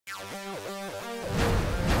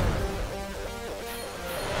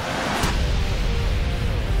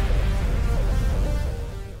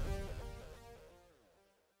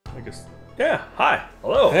Yeah, hi.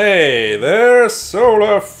 Hello. Hey there,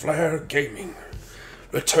 Solar Flare Gaming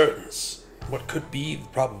returns. What could be,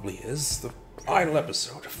 probably is, the final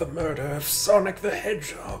episode of the murder of Sonic the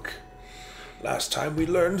Hedgehog. Last time we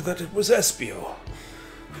learned that it was Espio,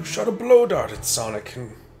 who shot a blow dart at Sonic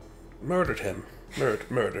and murdered him.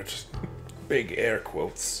 Murdered. Big air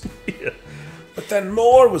quotes. Yeah. But then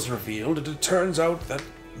more was revealed, and it turns out that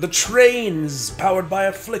the train is powered by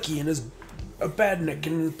a flicky and is a badnik,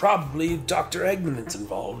 and probably Dr. Eggman's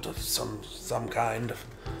involved of some kind of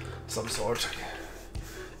some sort.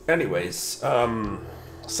 Anyways,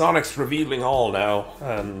 Sonic's revealing all now,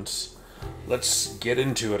 and let's get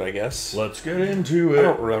into it, I guess. Let's get into it. I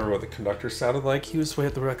don't remember what the conductor sounded like. He was way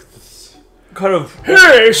at the wreck. Kind of.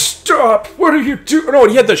 Hey, stop! What are you doing? No,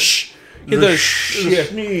 he had the shh. He had the shit.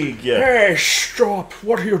 Sneak, yeah. Hey, stop!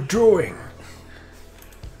 What are you doing?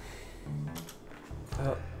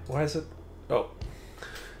 Why is it? Oh.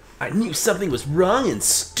 I knew something was wrong and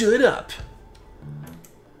stood up.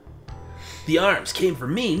 The arms came for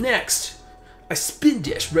me next. I spin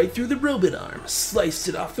dashed right through the robot arm, sliced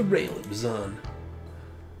it off the rail it was on.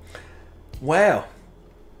 Wow.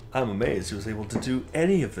 I'm amazed he was able to do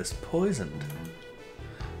any of this poisoned.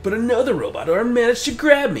 But another robot arm managed to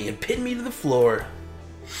grab me and pin me to the floor.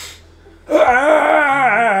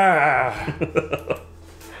 Ah!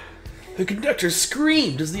 The conductor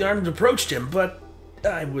screamed as the arms approached him, but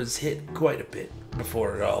I was hit quite a bit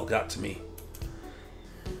before it all got to me.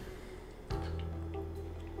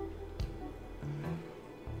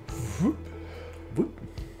 Whoop. Whoop.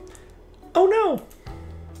 Oh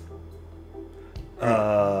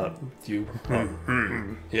no! You.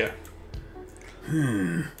 Yeah.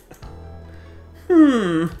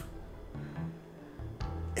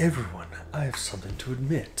 Everyone, I have something to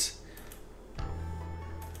admit.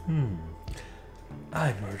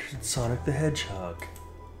 I murdered Sonic the Hedgehog.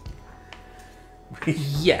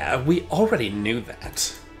 Yeah, we already knew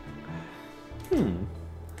that.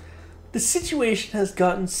 The situation has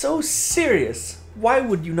gotten so serious. Why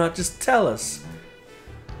would you not just tell us?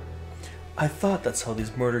 I thought that's how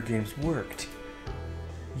these murder games worked.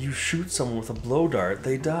 You shoot someone with a blow dart,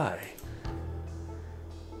 they die.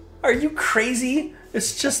 Are you crazy?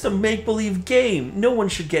 It's just a make-believe game. No one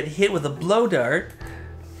should get hit with a blow dart.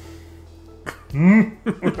 You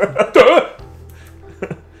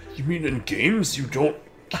mean in games you don't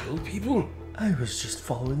kill people? I was just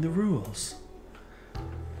following the rules.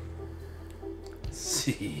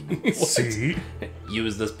 See? See?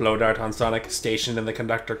 Use this blow dart on Sonic, stationed in the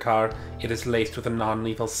conductor car. It is laced with a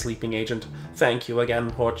non-lethal sleeping agent. Thank you again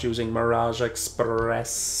for choosing Mirage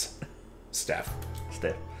Express. Steph.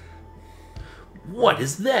 What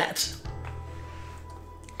is that?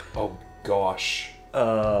 Oh, gosh.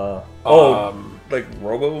 Like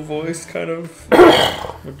Robo voice kind of?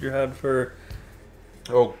 What you had for...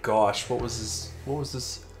 Oh, gosh. What was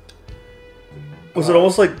this? Was it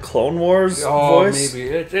almost like Clone Wars voice? Maybe.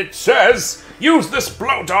 It says, use this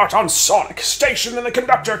blow dart on Sonic, stationed in the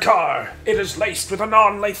conductor car. It is laced with a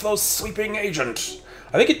non-lethal sleeping agent.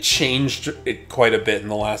 I think it changed it quite a bit in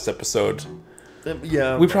the last episode.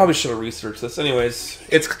 Yeah. We probably should have researched this. Anyways,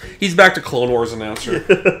 he's back to Clone Wars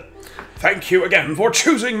announcer. Thank you again for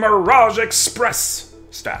choosing Mirage Express,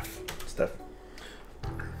 Steph.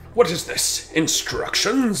 What is this?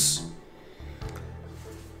 Instructions?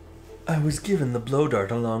 I was given the blow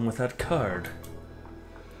dart along with that card.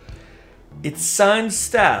 It's signed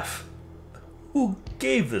Staff. Who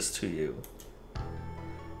gave this to you?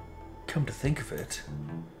 Come to think of it,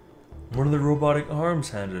 one of the robotic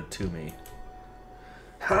arms handed it to me.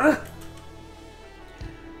 Huh?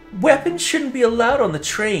 Weapons shouldn't be allowed on the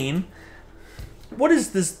train. What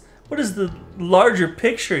is this? What is the larger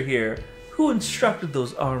picture here? Who instructed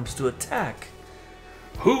those arms to attack?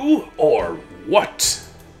 Who or what?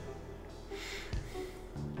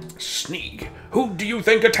 Sneak, who do you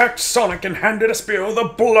think attacked Sonic and handed Espio the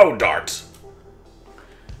blow dart?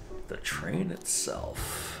 The train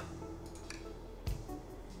itself.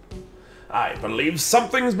 I believe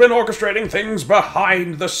something's been orchestrating things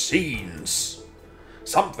behind the scenes.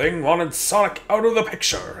 Something wanted Sonic out of the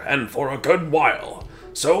picture, and for a good while.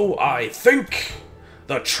 So I think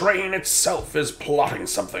the train itself is plotting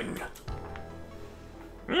something.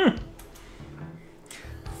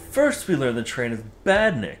 First we learned the train is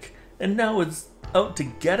Badnik, and now it's out to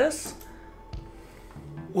get us?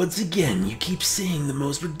 Once again, you keep saying the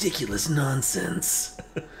most ridiculous nonsense.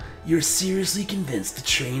 You're seriously convinced the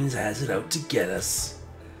train has it out to get us?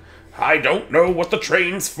 I don't know what the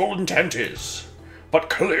train's full intent is, but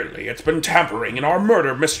clearly it's been tampering in our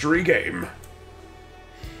murder mystery game.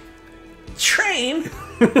 Train?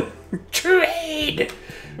 Trade!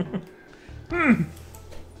 Come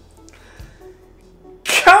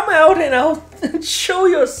out and I'll show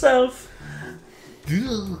yourself.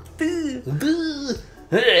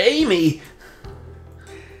 Amy!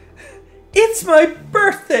 It's my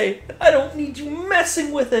birthday. I don't need you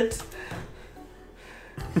messing with it.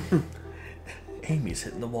 Amy's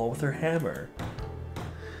hitting the wall with her hammer.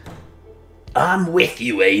 I'm with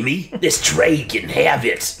you, Amy. This train can have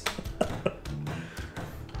it.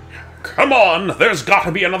 Come on, there's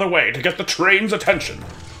gotta be another way to get the train's attention.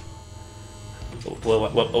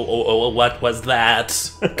 What was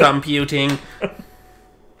that? Computing.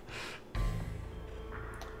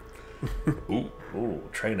 Ooh,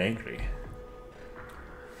 train angry.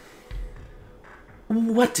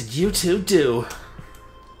 What did you two do?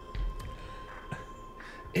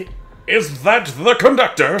 Is that the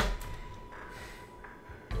conductor?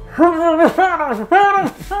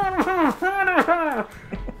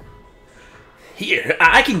 Here,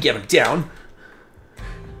 I can get him down.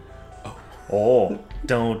 Oh,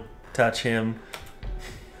 don't touch him.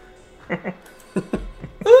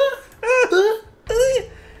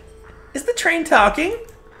 Is the train talking?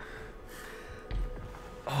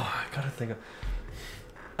 Oh, I gotta think of...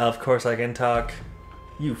 Of course I can talk.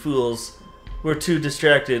 You fools. We're too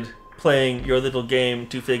distracted playing your little game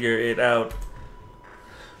to figure it out.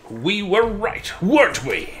 We were right, weren't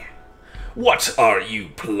we? What are you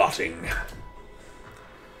plotting?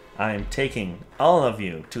 I'm taking all of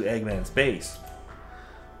you to Eggman's base,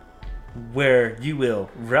 where you will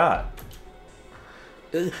rot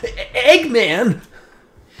Eggman!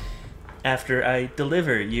 after I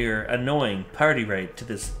deliver your annoying party right to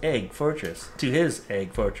this egg fortress, to his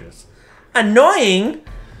egg fortress. Annoying?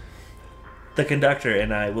 The conductor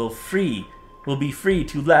and I will be free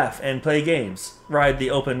to laugh and play games, ride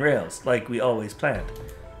the open rails like we always planned.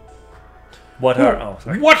 What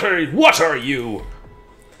are you?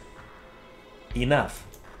 Enough.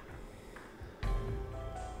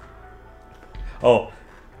 Oh,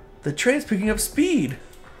 the train's picking up speed.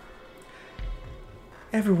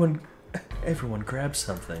 Everyone grab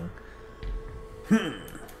something.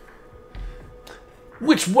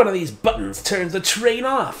 Which one of these buttons turns the train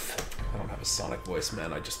off? I don't have a Sonic voice,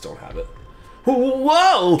 man. I just don't have it.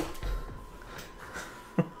 Whoa!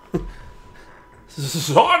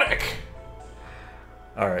 Sonic!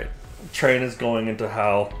 Alright, train is going into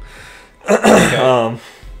howl. Okay. Ha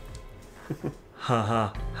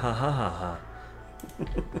ha ha ha ha ha.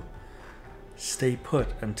 Stay put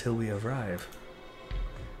until we arrive.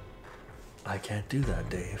 I can't do that,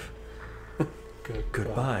 Dave.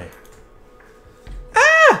 Goodbye.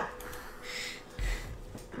 Ah!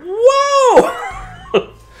 Whoa!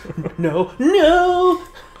 No!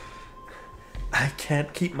 I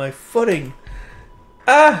can't keep my footing.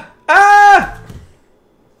 Ah!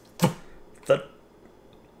 The...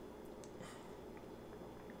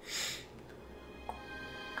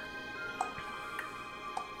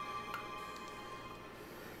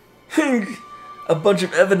 A bunch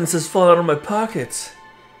of evidence has fallen out of my pockets.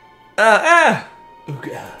 Ooga.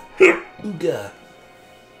 Ooga.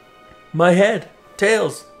 My head.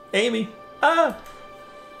 Tails. Amy.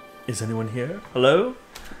 Is anyone here? Hello?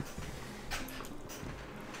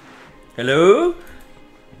 Hello?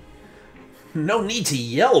 No need to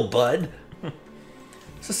yell, bud.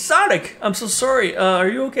 It's Sonic. I'm so sorry. Are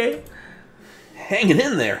you okay? Hanging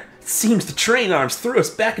in there. It seems the train arms threw us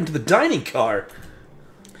back into the dining car.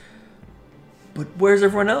 But where's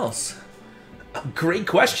everyone else? Great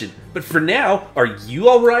question. But for now, are you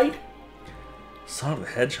alright? Sonic the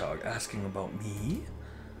Hedgehog asking about me?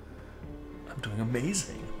 I'm doing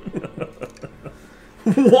amazing.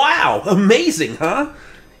 Wow! Amazing, huh?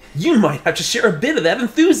 You might have to share a bit of that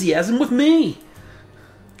enthusiasm with me.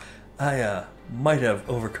 I, might have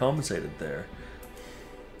overcompensated there.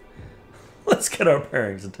 Let's get our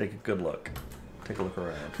bearings and take a good look. Take a look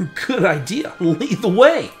around. Good idea. Lead the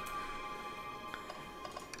way.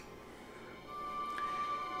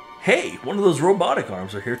 Hey, one of those robotic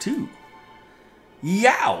arms are here too.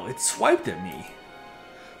 Yow! It swiped at me.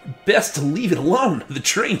 Best to leave it alone. The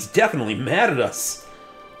train's definitely mad at us.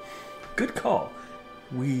 Good call.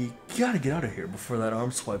 We gotta get out of here before that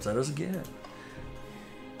arm swipes at us again.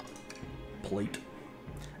 Plate.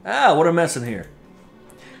 Ah, what a mess in here.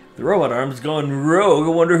 The robot arm's going rogue. I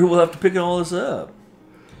wonder who will have to pick all this up.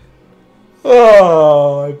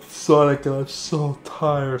 Oh, I'm Sonic and I'm so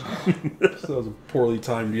tired. That was a poorly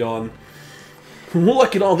timed yawn.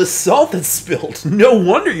 Look at all this salt that's spilled. No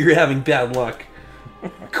wonder you're having bad luck.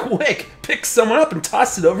 Quick, pick someone up and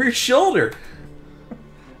toss it over your shoulder.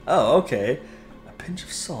 Oh, okay. A pinch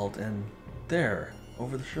of salt and there,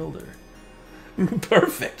 over the shoulder.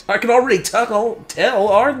 Perfect. I can already tell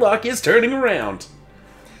our luck is turning around.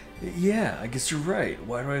 Yeah, I guess you're right.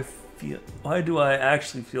 Why do I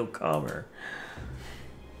actually feel calmer?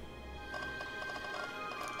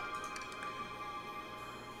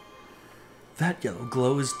 That yellow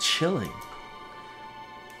glow is chilling.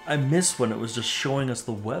 I miss when it was just showing us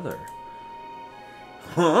the weather.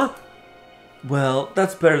 Huh? Well,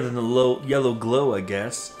 that's better than the yellow glow, I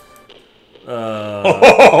guess. Oh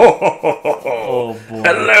boy.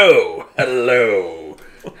 Hello.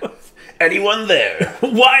 Anyone there?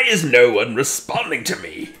 Why is no one responding to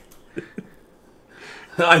me?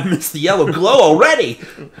 I missed the yellow glow already.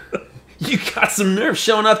 You got some nerve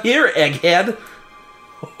showing up here, egghead.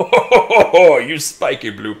 Oh, you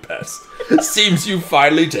spiky blue pest. Seems you've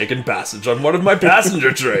finally taken passage on one of my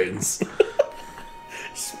passenger trains.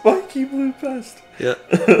 Spiky blue pest. Yeah.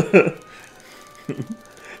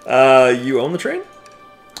 You own the train?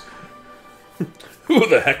 Who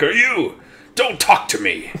the heck are you? Don't talk to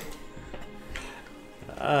me.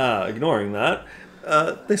 Ignoring that,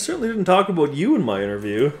 they certainly didn't talk about you in my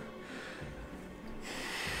interview.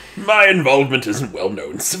 My involvement isn't well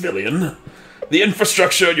known, civilian. The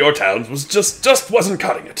infrastructure in your towns was just wasn't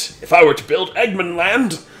cutting it. If I were to build Eggman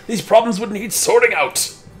Land, these problems would need sorting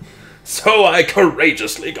out. So I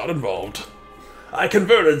courageously got involved. I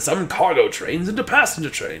converted some cargo trains into passenger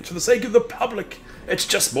trains for the sake of the public. It's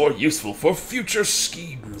just more useful for future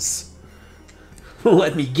schemes.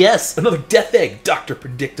 Let me guess, another death egg, Dr.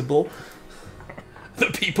 Predictable. The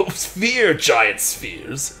people fear giant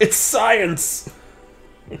spheres. It's science.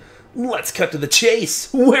 Let's cut to the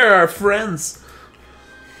chase. Where are our friends?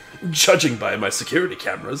 Judging by my security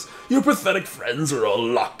cameras, your pathetic friends are all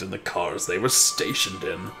locked in the cars they were stationed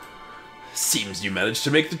in. Seems you managed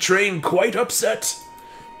to make the train quite upset.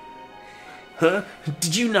 Huh?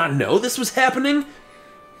 Did you not know this was happening?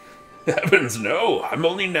 Heavens no, I'm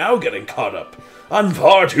only now getting caught up. I'm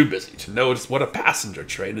far too busy to notice what a passenger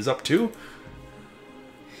train is up to.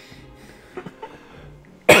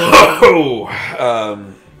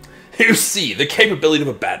 You see, the capability of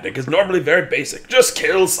a badnik is normally very basic. Just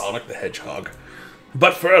kill Sonic the Hedgehog.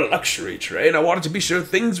 But for a luxury train, I wanted to be sure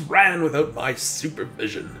things ran without my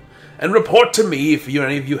supervision. And report to me if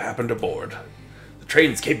any of you happened aboard. The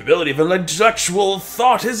train's capability of intellectual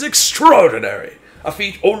thought is extraordinary. A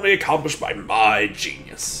feat only accomplished by my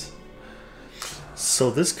genius. So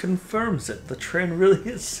this confirms it. The train really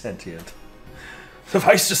is sentient.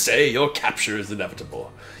 Suffice to say, your capture is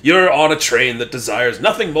inevitable. You're on a train that desires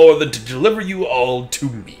nothing more than to deliver you all to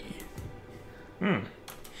me.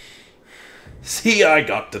 See, I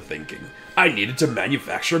got to thinking. I needed to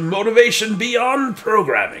manufacture motivation beyond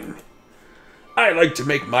programming. I like to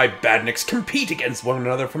make my badniks compete against one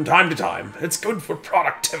another from time to time. It's good for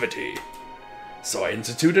productivity. So I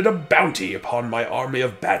instituted a bounty upon my army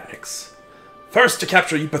of badniks. First to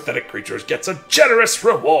capture you pathetic creatures gets a generous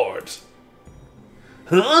reward.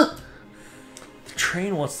 Huh? The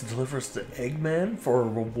train wants to deliver us to Eggman for a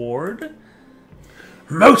reward?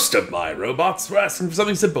 Most of my robots were asking for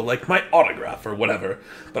something simple like my autograph or whatever,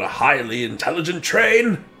 but a highly intelligent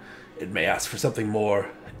train, it may ask for something more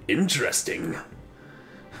interesting.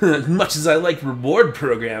 Much as I like reward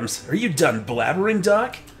programs, are you done blabbering,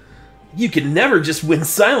 Doc? You can never just win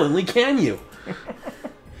silently, can you?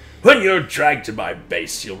 When you're dragged to my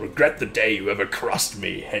base, you'll regret the day you ever crossed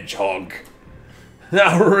me, Hedgehog.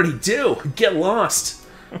 I already do. Get lost.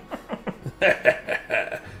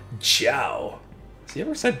 Ciao. Has he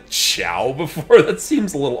ever said ciao before? That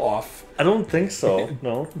seems a little off. I don't think so,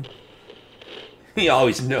 no. He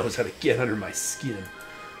always knows how to get under my skin.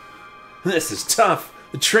 This is tough.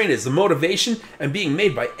 The train is the motivation, and being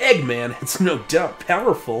made by Eggman, it's no doubt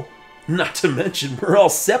powerful. Not to mention, we're all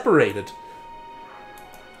separated.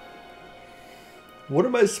 What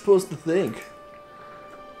am I supposed to think?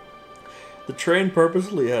 The train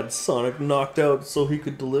purposely had Sonic knocked out so he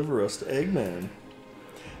could deliver us to Eggman.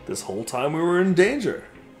 This whole time we were in danger,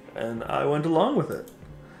 and I went along with it.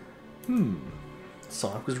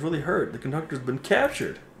 Sonic was really hurt. The conductor's been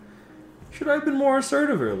captured. Should I have been more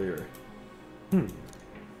assertive earlier? Should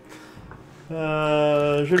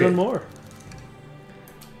have done more.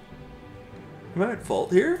 Am I at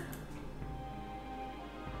fault here?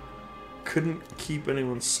 Couldn't keep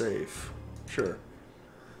anyone safe. Sure.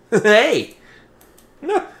 Hey!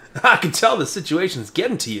 I can tell the situation's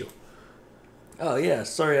getting to you. Oh yeah,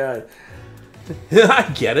 sorry I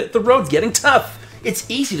get it. The road's getting tough. It's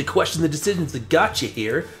easy to question the decisions that got you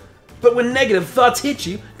here. But when negative thoughts hit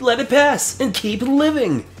you, let it pass and keep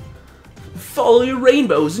living. Follow your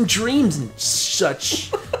rainbows and dreams and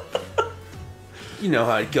such. You know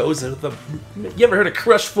how it goes. You ever heard of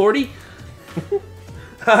Crush 40?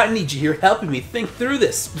 I need you here helping me think through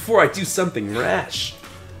this before I do something rash.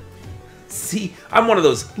 See, I'm one of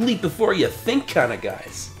those leap before you think kind of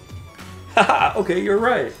guys. Haha, okay, you're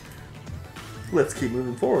right. Let's keep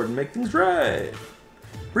moving forward and make things right.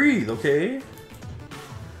 Breathe, okay?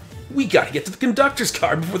 We gotta get to the conductor's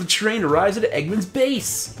car before the train arrives at Eggman's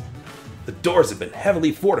base. The doors have been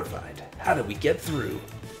heavily fortified. How do we get through?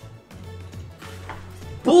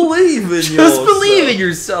 Believe in yourself. Just believe in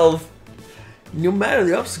yourself. No matter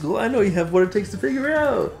the obstacle, I know you have what it takes to figure it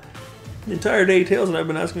out. The entire day, Tails and I have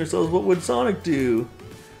been asking ourselves, what would Sonic do?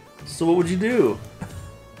 So what would you do?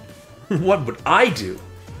 What would I do?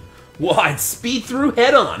 Well, I'd speed through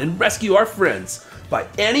head on and rescue our friends by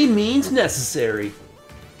any means necessary.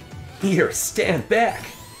 Here, stand back.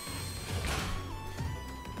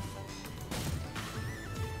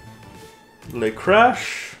 They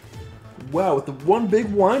crash. Wow, with the one big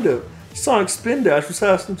windup, Sonic's spin dash was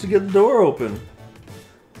hastening to get the door open.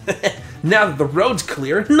 Now that the road's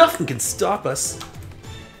clear, nothing can stop us.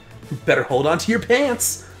 Better hold on to your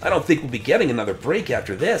pants. I don't think we'll be getting another break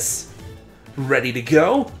after this. Ready to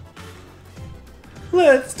go?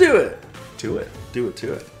 Let's do it. Do it. Do it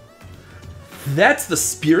to it. That's the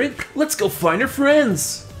spirit. Let's go find our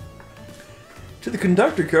friends. To the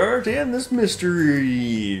conductor car to end this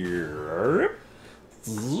mystery.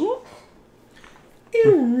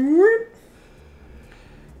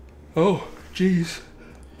 Oh, jeez.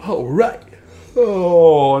 Oh, right.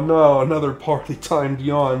 Oh, no, another poorly timed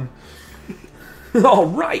yawn. All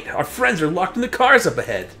right, our friends are locked in the cars up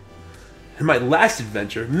ahead. In my last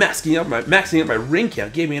adventure, maxing up my ring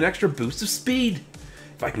count gave me an extra boost of speed.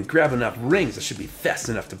 If I can grab enough rings, I should be fast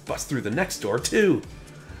enough to bust through the next door, too.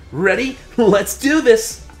 Ready? Let's do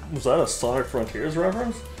this! Was that a Sonic Frontiers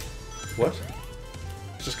reference? What?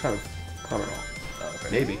 It's just kind of, I don't know. Oh, okay.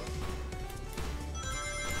 Maybe.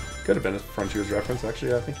 Could have been a Frontiers reference,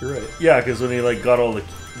 actually. I think you're right. Yeah, because when he like got all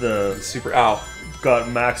the Super ow. got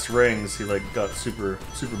max rings, he like got super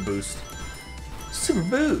boost. Super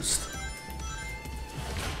boost.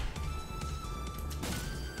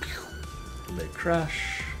 They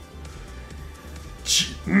crash.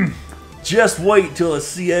 Just wait till I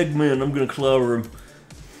see Eggman. I'm gonna clobber him.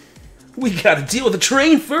 We gotta deal with the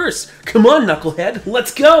train first! Come on, Knucklehead,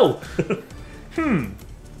 let's go! Okay,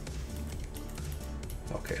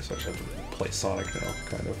 so I just have to play Sonic now,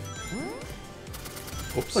 kind of.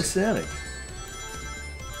 Oops. Play Sonic.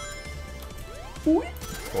 Oh.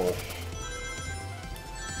 Oh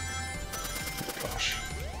gosh.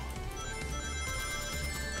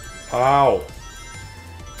 Ow.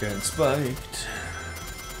 Getting spiked.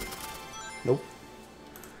 Nope.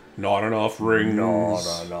 Not enough rings.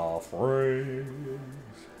 Not enough rings.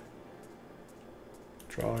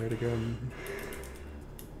 Try it again.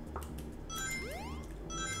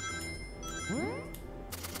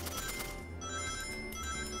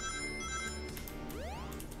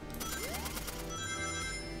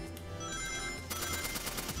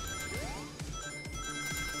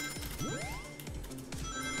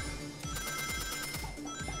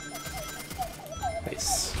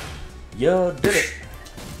 Nice. You did it.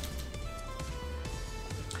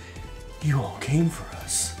 You all came for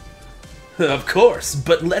us. Of course,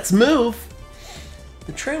 but let's move!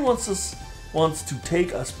 The train wants to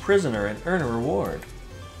take us prisoner and earn a reward.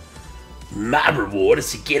 My reward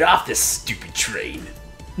is to get off this stupid train.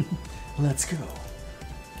 Let's go.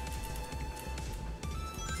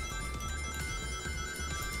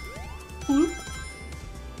 Whoop.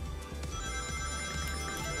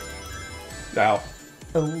 Ow.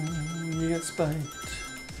 Oh, you got spiked.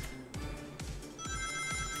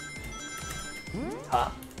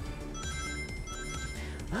 Ha.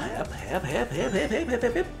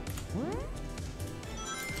 Hip.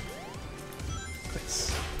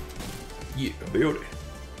 Nice. Yeah, beauty.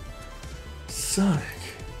 Sonic.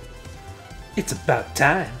 It's about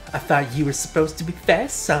time. I thought you were supposed to be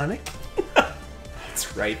fast, Sonic.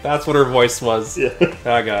 That's right. That's what her voice was. Yeah.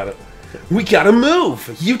 I got it. We gotta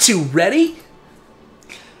move! You two ready?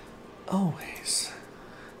 Always.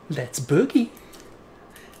 Let's boogie.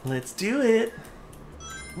 Let's do it.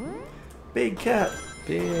 Big cat.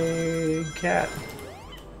 Big cat.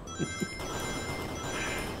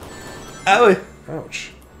 Owie.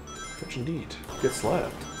 Ouch. Ouch indeed. Get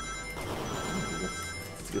slapped.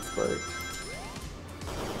 Let's get spiked.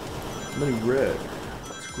 Many red.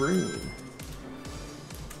 It's green.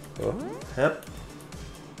 Oh. Hep.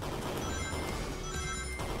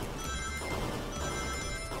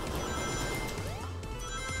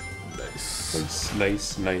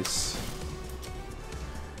 Nice. Nice.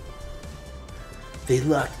 They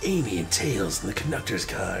locked Amy and Tails in the conductor's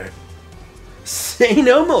car. Say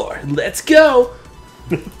no more. Let's go.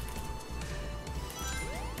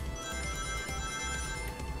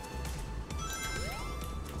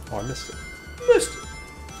 Oh, I missed it. Missed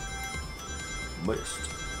it. Missed.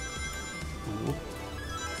 Ooh.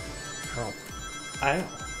 Ow. Ow.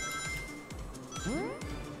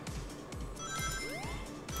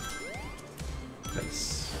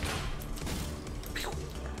 Nice.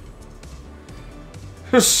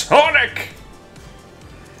 Sonic!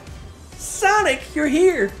 Sonic, you're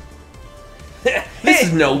here. This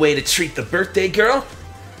is no way to treat the birthday girl.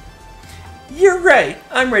 You're right.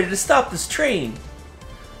 I'm ready to stop this train.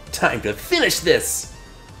 Time to finish this.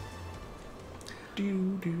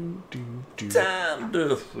 Do, do, do, do. Time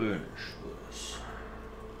to finish this.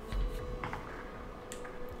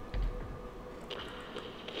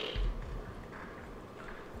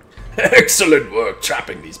 Excellent work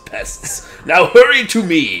trapping these pests. Now hurry to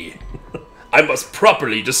me. I must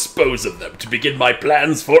properly dispose of them to begin my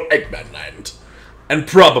plans for Eggman Land. And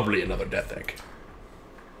probably another Death Egg.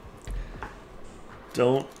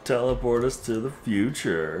 Don't teleport us to the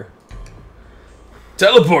future.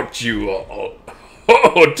 Teleport you all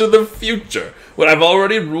to the future when I've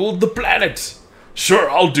already ruled the planet. Sure,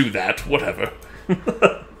 I'll do that. Whatever.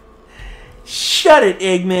 Shut it,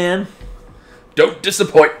 Eggman. Don't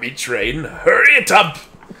disappoint me, train. Hurry it up.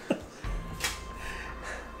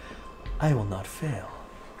 I will not fail.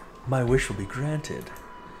 My wish will be granted.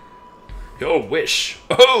 Your wish?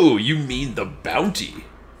 Oh, you mean the bounty?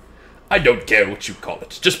 I don't care what you call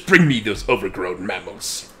it. Just bring me those overgrown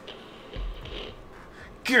mammals.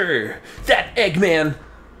 Grr, that Eggman.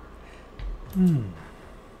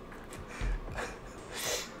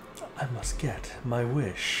 I must get my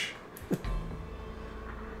wish.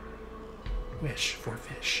 Wish for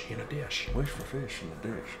fish in a dish. Wish for fish in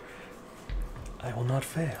the dish. I will not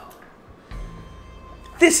fail.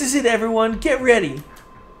 This is it, everyone. Get ready.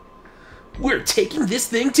 We're taking this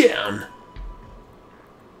thing down.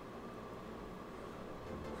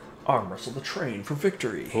 Arm wrestle the train for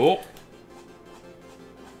victory. Oh.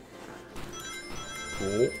 Oh.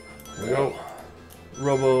 Here we go.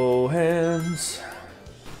 Robo hands.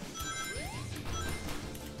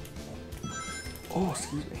 Oh,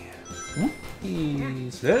 excuse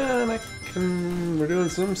me. Sonic. We're doing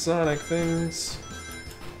some Sonic things.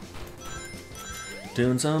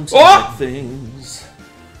 Doing some Oh! Sonic things.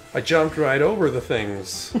 I jumped right over the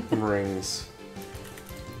things and rings.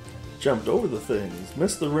 Jumped over the things.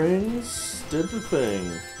 Missed the rings. Did the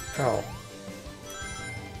thing. Ow.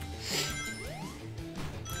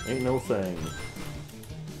 Ain't no thing.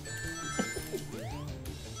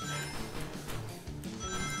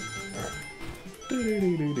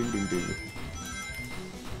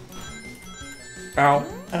 Ow.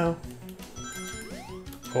 Ow.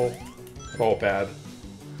 Oh. Oh, bad.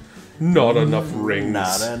 Not enough rings.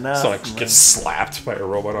 Not enough Sonic rings. gets slapped by a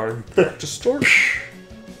robot arm. Distort.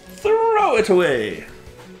 Throw it away.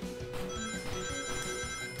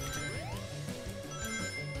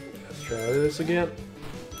 Let's try this again.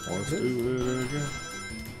 Let's do it again.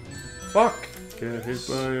 Fuck. Get hit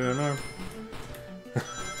by an arm.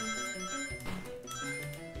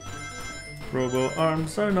 Robo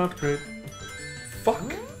arms are not great. Fuck.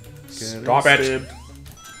 Getting Stop it. stabbed.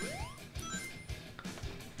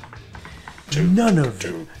 None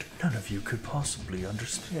of you could possibly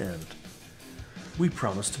understand. We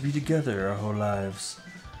promised to be together our whole lives.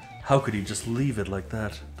 How could he just leave it like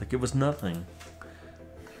that? Like it was nothing.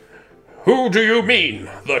 Who do you mean?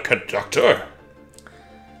 The conductor?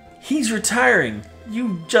 He's retiring.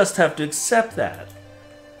 You just have to accept that.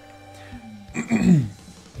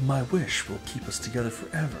 My wish will keep us together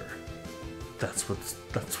forever. That's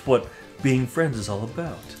what being friends is all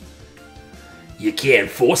about. You can't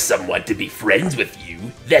force someone to be friends with you.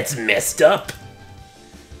 That's messed up.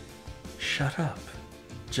 Shut up.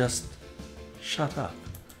 Just shut up.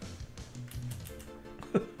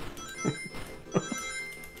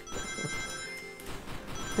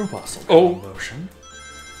 Robots don't Oh. have emotion.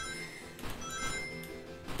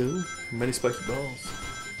 Ooh, many spiky balls.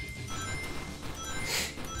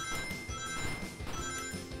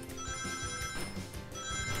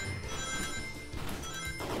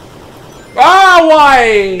 Ah,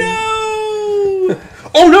 why? No!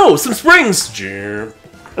 Oh no, some springs. Jam.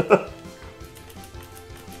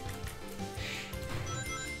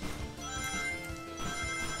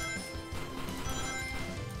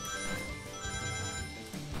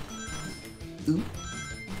 Ooh.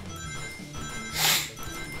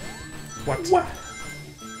 What?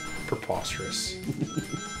 Preposterous.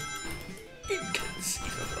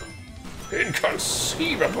 Inconceivable.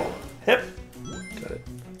 Inconceivable. Yep. Got it.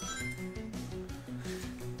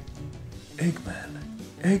 Eggman,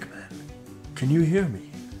 Eggman, can you hear me?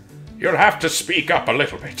 You'll have to speak up a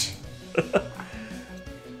little bit.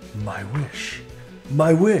 My wish,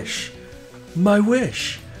 my wish, my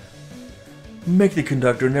wish. Make the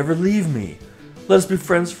conductor never leave me. Let us be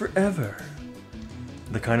friends forever.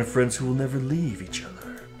 The kind of friends who will never leave each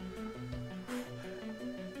other.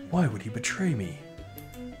 Why would he betray me?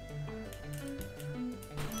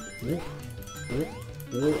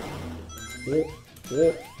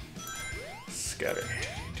 Scary.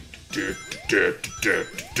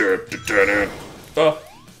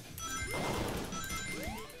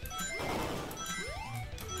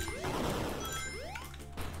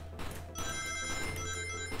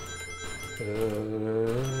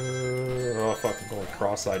 Oh fuck, I'm going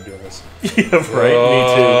cross-eyed doing this. Yeah, right, me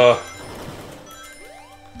too.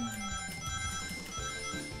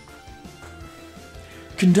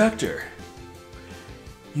 Conductor,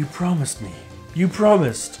 you promised me. You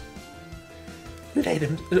promised. Let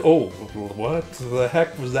him, Oh, what the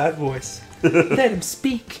heck was that voice? let him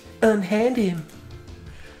speak. Unhand him.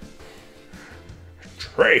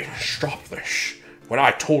 Train, stop this. When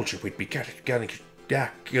I told you we'd be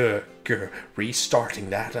restarting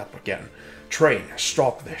that up again. Train,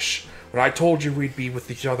 stop this. When I told you we'd be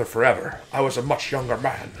with each other forever, I was a much younger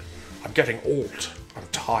man. I'm getting old. I'm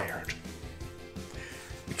tired.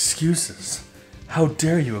 Excuses. How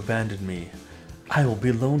dare you abandon me? I will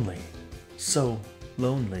be lonely. So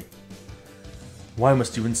lonely. Why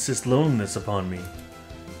must you insist loneliness upon me?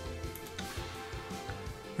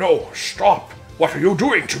 No, stop. What are you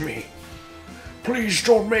doing to me? Please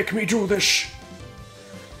don't make me do this.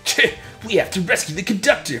 We have to rescue the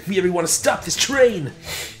conductor if we ever want to stop this train.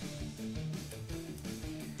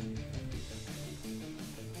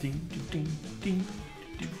 Ding, ding, ding, ding,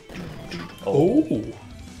 ding, ding. Oh.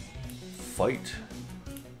 Fight.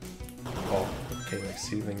 Oh, okay, I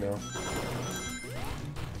see the thing now.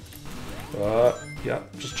 Yeah,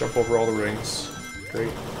 just jump over all the rings.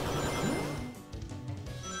 Great.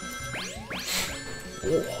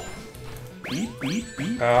 Oh. Beep, beep,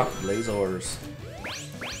 beep. Blaze orders.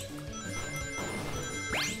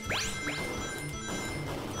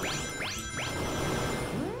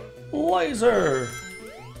 Laser!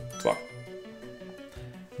 Fuck.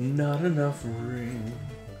 Not enough ring.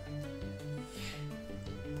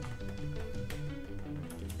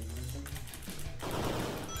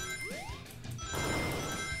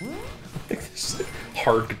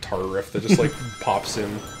 Hard guitar riff that just like pops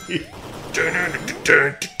in.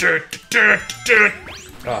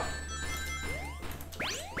 Ah.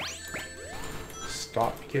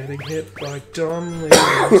 Stop getting hit by dumb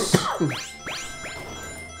lasers.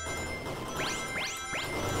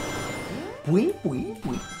 Weep, weep,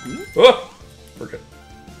 weep, weep. Oh! We're good.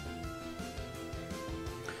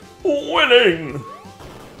 Winning!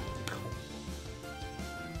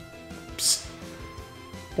 Psst.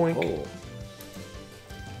 Boink. Oh.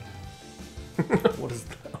 What is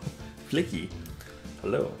that? Flicky.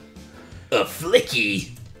 Hello. A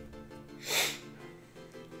flicky.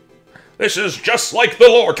 This is just like the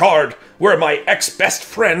lore card, where my ex-best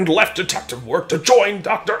friend left detective work to join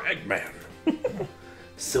Dr. Eggman.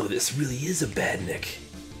 So this really is a badnik.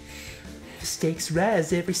 The stakes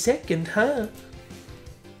rise every second, huh?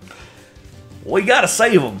 We gotta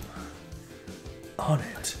save him. On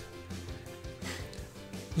it.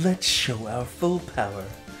 Let's show our full power.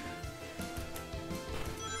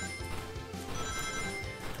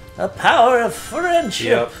 The power of friendship.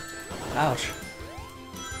 Yep. Ouch.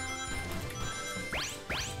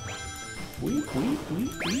 Weep, weep,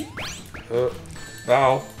 weep, weep.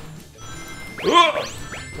 Ow. Oh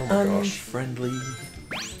my gosh. Unfriendly.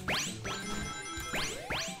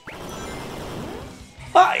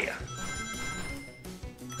 Hi.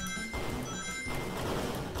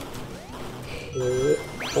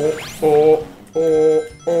 Oh.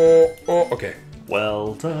 Okay.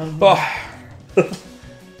 Well done. Oh.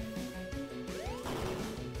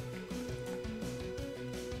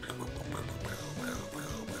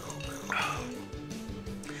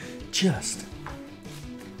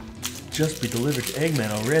 Just be delivered to Eggman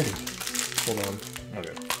already. Hold on.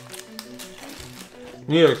 Okay.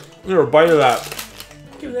 Need a bite of that.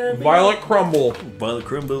 Give that Violet crumble. Violet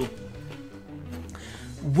crumble.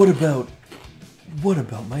 What about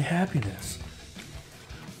my happiness?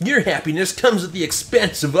 Your happiness comes at the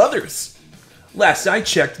expense of others. Last I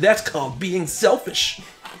checked, that's called being selfish.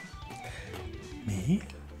 Me?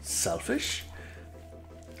 Selfish?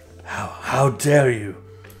 How dare you?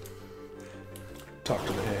 Talk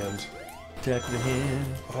to the hand. Attack the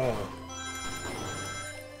hand. Oh.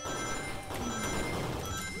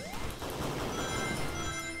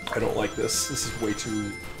 I don't like this. This is way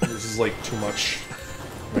too... This is like too much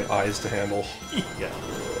for my eyes to handle. Yeah.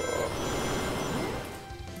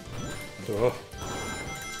 Ugh.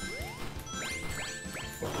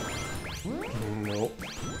 Nope.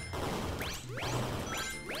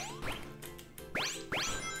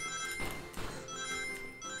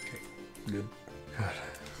 Okay, good.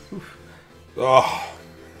 Oh.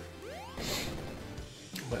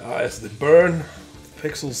 My eyes, they burn.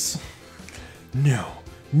 Pixels. No.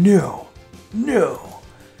 No. No.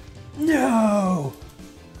 No.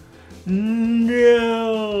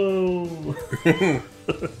 No.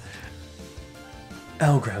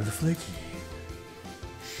 I'll grab the flaky.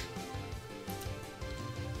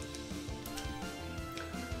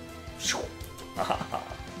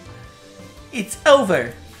 It's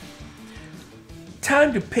over.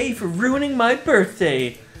 Time to pay for ruining my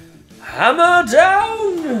birthday. Hammer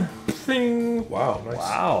down. Bing. Wow, nice.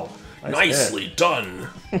 Wow. Nicely done.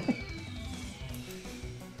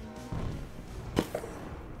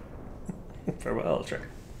 Farewell, Trey.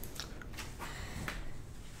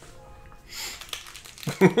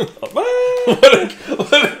 What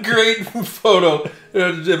a great photo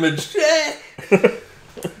image.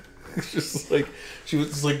 It's just like she was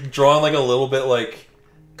just like drawing like a little bit like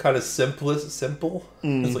kind of simple. It's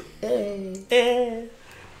like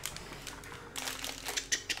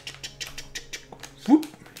whoop.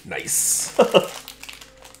 Nice.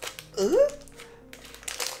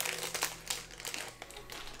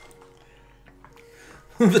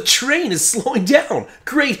 The train is slowing down.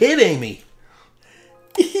 Great hit, Amy.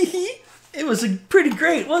 It was pretty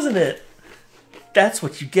great, wasn't it? That's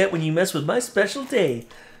what you get when you mess with my special day.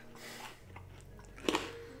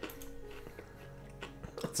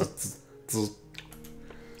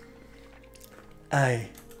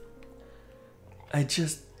 I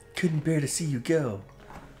just couldn't bear to see you go.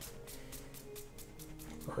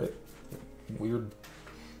 Alright. Weird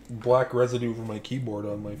black residue from my keyboard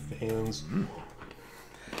on my hands.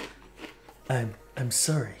 I'm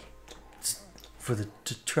sorry for the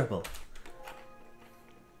trouble.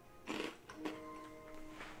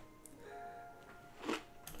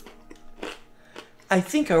 I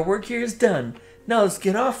think our work here is done. Now let's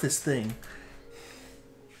get off this thing.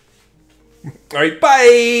 Alright,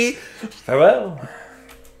 bye! Farewell.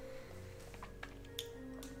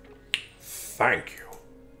 Thank you.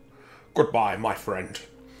 Goodbye, my friend.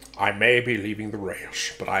 I may be leaving the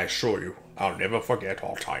rails, but I assure you, I'll never forget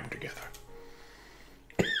our time together.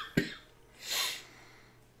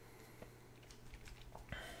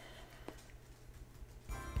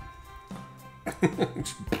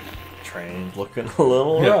 Train's looking a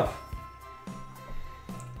little Yeah. rough.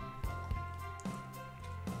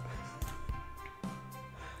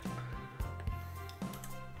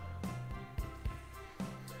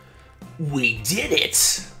 We did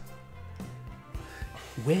it!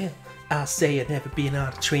 Well, I'll say I've never been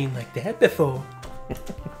on a train like that before.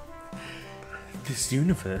 This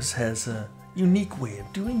universe has a unique way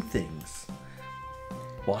of doing things.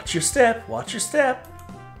 Watch your step, watch your step.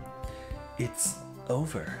 It's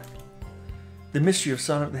over. The mystery of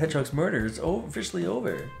Sonic the Hedgehog's murder is officially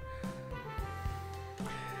over.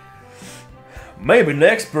 Maybe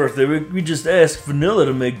next birthday we just ask Vanilla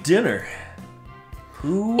to make dinner.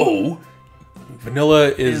 Who? Oh, Vanilla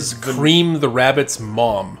is Cream the Rabbit's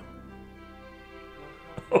mom.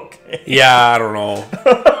 Okay. Yeah, I don't know.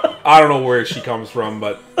 I don't know where she comes from,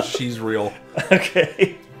 but she's real.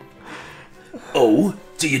 Okay. Oh,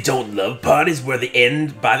 so you don't love parties where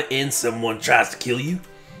by the end someone tries to kill you?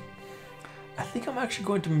 I think I'm actually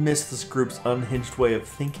going to miss this group's unhinged way of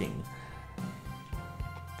thinking.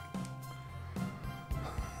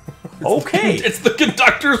 Okay. It's the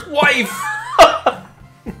conductor's wife!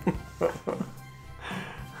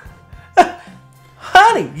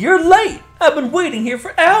 Honey, you're late. I've been waiting here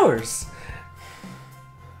for hours.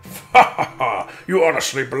 You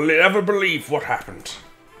honestly never believe what happened.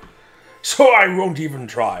 So I won't even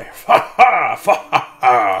try.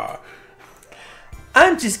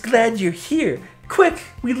 I'm just glad you're here. Quick,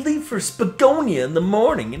 we leave for Spagonia in the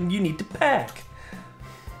morning and you need to pack.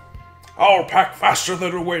 I'll pack faster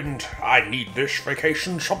than the wind. I need this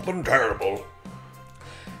vacation something terrible.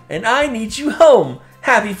 And I need you home.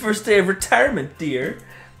 Happy first day of retirement, dear.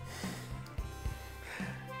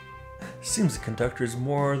 Seems the conductor is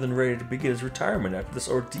more than ready to begin his retirement after this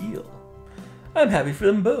ordeal. I'm happy for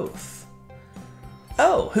them both.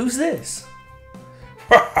 Oh, who's this?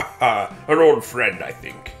 An old friend, I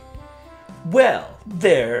think. Well,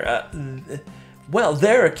 they're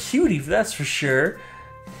a cutie, that's for sure.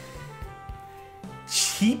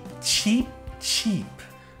 Cheap, cheap, cheap.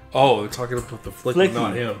 Oh, they're talking about the Flicky,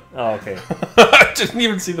 not him. Oh, okay. I didn't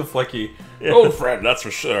even see the Flicky. Yeah. Old friend, that's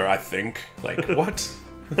for sure, I think. Like, what?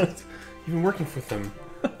 You've been working with them.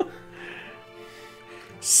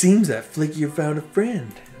 Seems that Flicky found a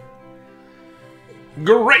friend.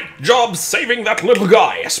 Great job saving that little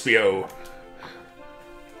guy, Espio.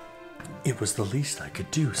 It was the least I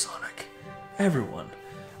could do, Sonic. Everyone,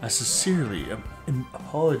 I sincerely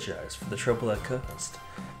apologize for the trouble I caused.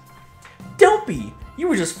 Don't be! You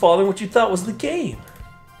were just following what you thought was the game.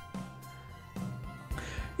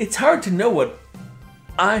 It's hard to know what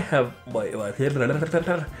I have...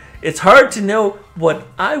 It's hard to know what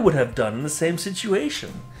I would have done in the same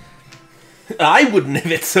situation. I wouldn't have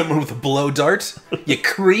hit someone with a blow dart, you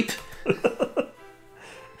creep.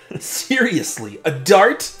 Seriously, a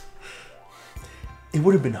dart? It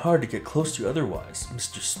would have been hard to get close to you otherwise,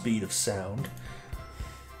 Mr. Speed of Sound.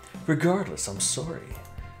 Regardless, I'm sorry.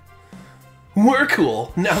 We're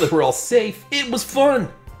cool. Now that we're all safe, it was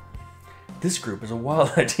fun. This group is a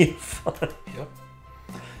wild idea of fun. Yep.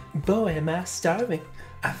 Boy, am I starving.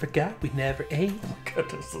 I forgot we never ate.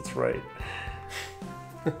 Goodness, that's right.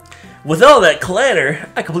 With all that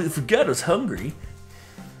clatter, I completely forgot I was hungry.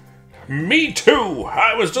 Me too!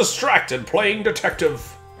 I was distracted playing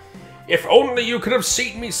detective. If only you could have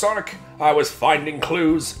seen me, Sonic. I was finding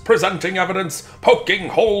clues, presenting evidence, poking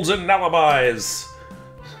holes in alibis.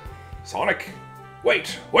 Sonic?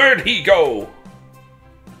 Wait, where'd he go?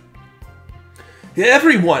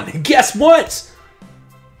 Everyone, guess what?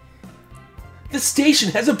 The station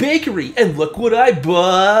has a bakery, and look what I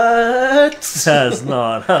bought. That's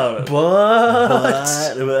not how it...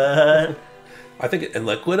 But... I think, and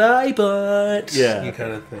look what I bought. Yeah. You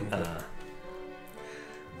kind of thing.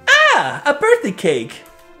 A birthday cake!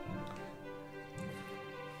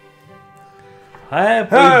 Happy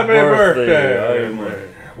birthday!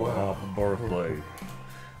 Wow. Happy birthday.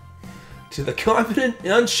 To the confident,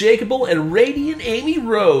 unshakable, and radiant Amy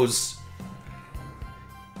Rose.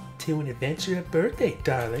 To an adventure birthday,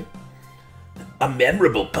 darling. A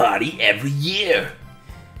memorable party every year.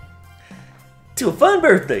 To a fun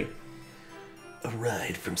birthday! A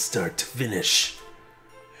ride from start to finish.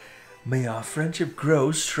 May our friendship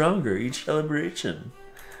grow stronger each celebration.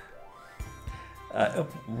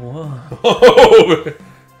 Whoa. Oh!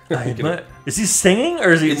 I admire... Is he singing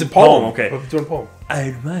or is he... It's a poem. Okay. I'm doing a poem. I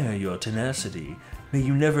admire your tenacity. May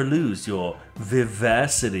you never lose your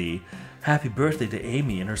vivacity. Happy birthday to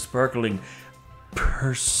Amy and her sparkling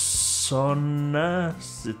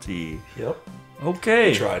personacity. Yep.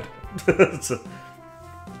 Okay. Tried.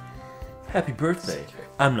 Happy birthday.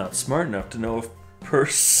 I'm not smart enough to know if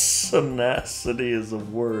personacity is a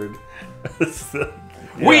word. Yeah.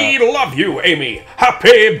 We love you, Amy.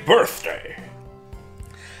 Happy birthday.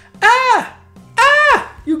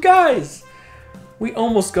 You guys! We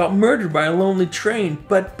almost got murdered by a lonely train,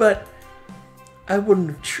 but I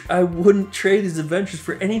wouldn't trade these adventures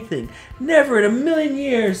for anything. Never in a million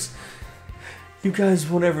years. You guys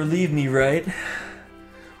won't ever leave me, right?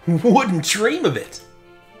 Wouldn't dream of it.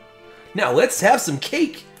 Now let's have some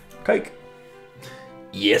cake. Cake.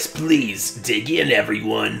 Yes, please. Dig in,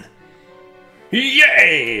 everyone.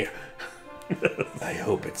 Yay! I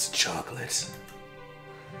hope it's chocolate.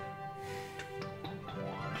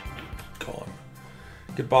 Gone.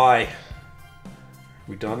 Goodbye.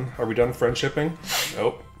 We done? Are we done friendshipping?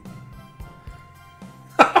 Nope.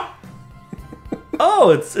 Oh,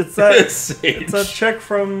 it's that Sage. it's that check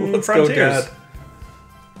from Let's Frontiers. go,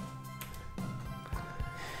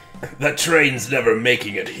 Dad. That train's never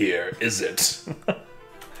making it here, is it?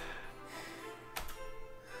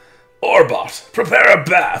 Orbot, prepare a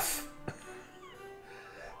bath.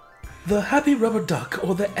 The happy rubber duck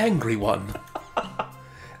or the angry one?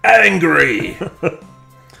 Angry.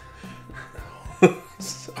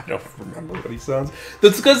 I don't remember what he sounds.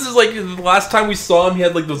 That's because it's like the last time we saw him, he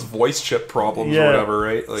had like those voice chip problems or whatever,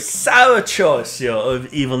 right? Like, sour choice,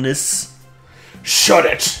 of evilness. shut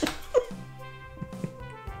it.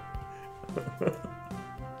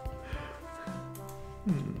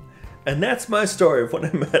 And that's my story of when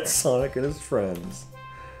I met Sonic and his friends.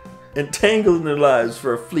 Entangled in their lives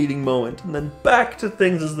for a fleeting moment, and then back to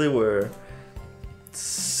things as they were.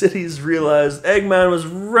 Cities realized Eggman was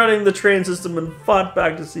running the train system and fought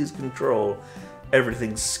back to seize control.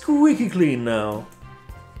 Everything's squeaky clean now.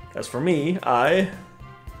 As for me, I...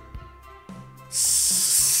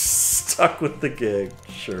 stuck with the gig,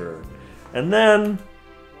 sure. And then...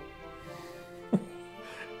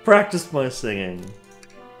 practiced my singing.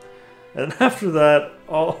 And after that,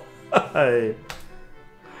 I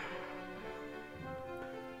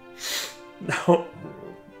now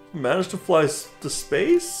managed to fly to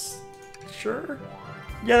space? Sure.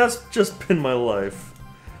 Yeah, that's just been my life.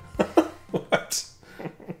 What?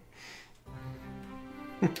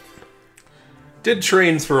 Did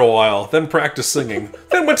trains for a while, then practiced singing,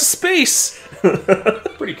 then went to space.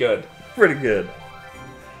 Pretty good. Pretty good.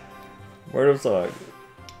 Murder of Sonic.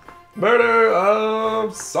 Murder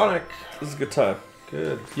of Sonic. This is a good time.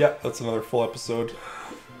 Good. Yeah, that's another full episode.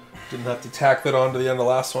 Didn't have to tack that on to the end of the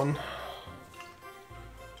last one.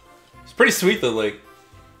 It's pretty sweet that, like,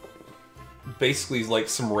 basically, like,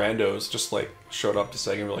 some randos just, like, showed up to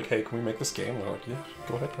Sega and were like, hey, can we make this game? And they're like, yeah,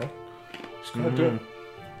 go ahead, man. Just go ahead, do it.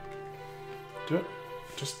 Do it.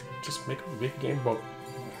 Just make a game about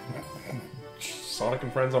Sonic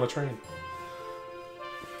and friends on a train.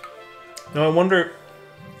 Now, I wonder,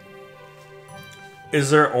 is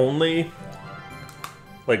there only,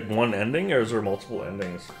 like, one ending, or is there multiple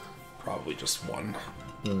endings? Probably just one,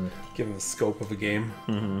 given the scope of the game.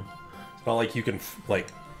 It's not like you can, like,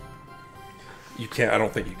 you can't. I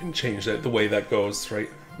don't think you can change that the way that goes, right?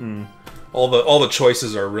 All the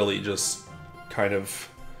choices are really just kind of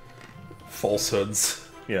falsehoods.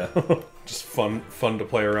 Yeah. Just fun to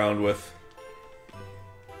play around with.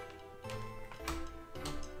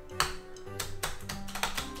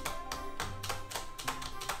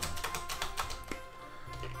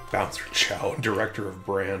 Bouncer Chow, director of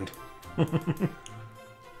brand.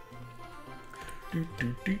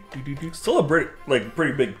 Still a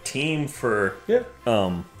pretty big team for Yeah.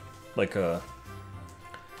 like a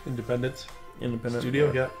Independent independent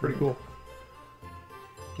studio. Yeah, pretty cool.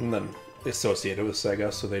 And then associated with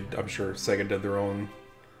Sega, so I'm sure Sega did their own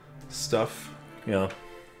stuff. Yeah.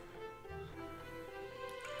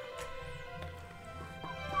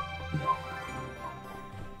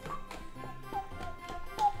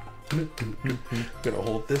 Gonna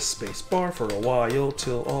hold this space bar for a while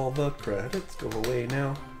till all the credits go away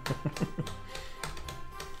now.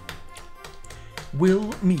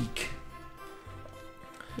 Will Meek.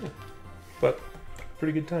 But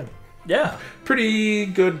pretty good time. Yeah. Pretty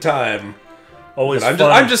good time. Always But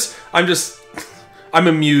fun. I'm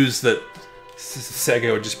amused that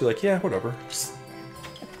Sega would just be like, yeah, whatever. Just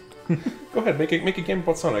go ahead, make a game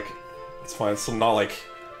about Sonic. It's fine. It's not like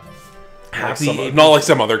not like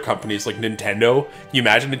some other companies like Nintendo. Can you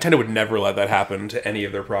imagine? Nintendo would never let that happen to any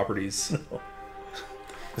of their properties.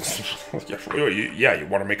 Yeah, you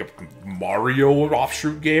want to make a Mario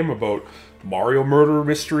offshoot game about Mario murder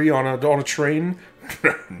mystery on a train?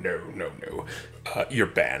 No. You're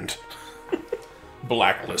banned.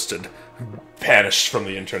 Blacklisted. Banished from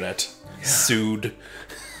the internet. Yeah. Sued.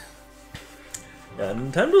 Yeah,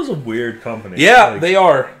 Nintendo's a weird company. Yeah, Like, they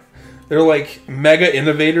are. They're like mega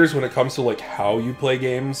innovators when it comes to like how you play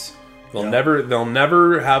games. They'll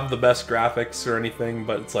never have the best graphics or anything,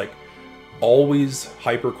 but it's like always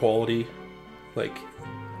hyper quality. Like,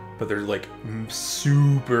 but they're like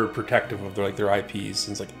super protective of their IPs.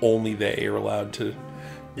 And it's like only they are allowed to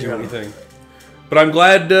do anything. But I'm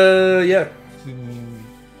glad,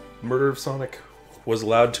 Murder of Sonic was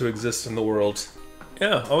allowed to exist in the world.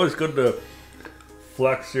 Yeah, always good to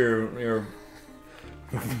flex your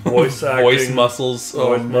voice acting, Voice muscles.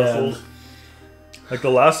 voice muscles. Like the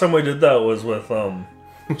last time we did that was with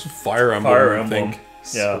Fire Emblem, Fire I Emblem. think.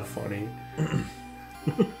 Yeah. So funny.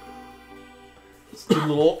 It's a good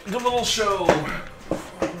little show.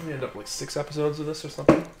 We end up like 6 episodes of this or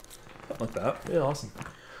something. Something like that. Yeah, awesome.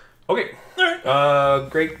 Okay. Alright.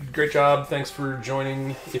 Great job. Thanks for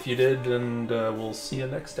joining if you did, and we'll see you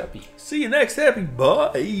next epi. See you next epi.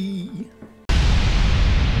 Bye.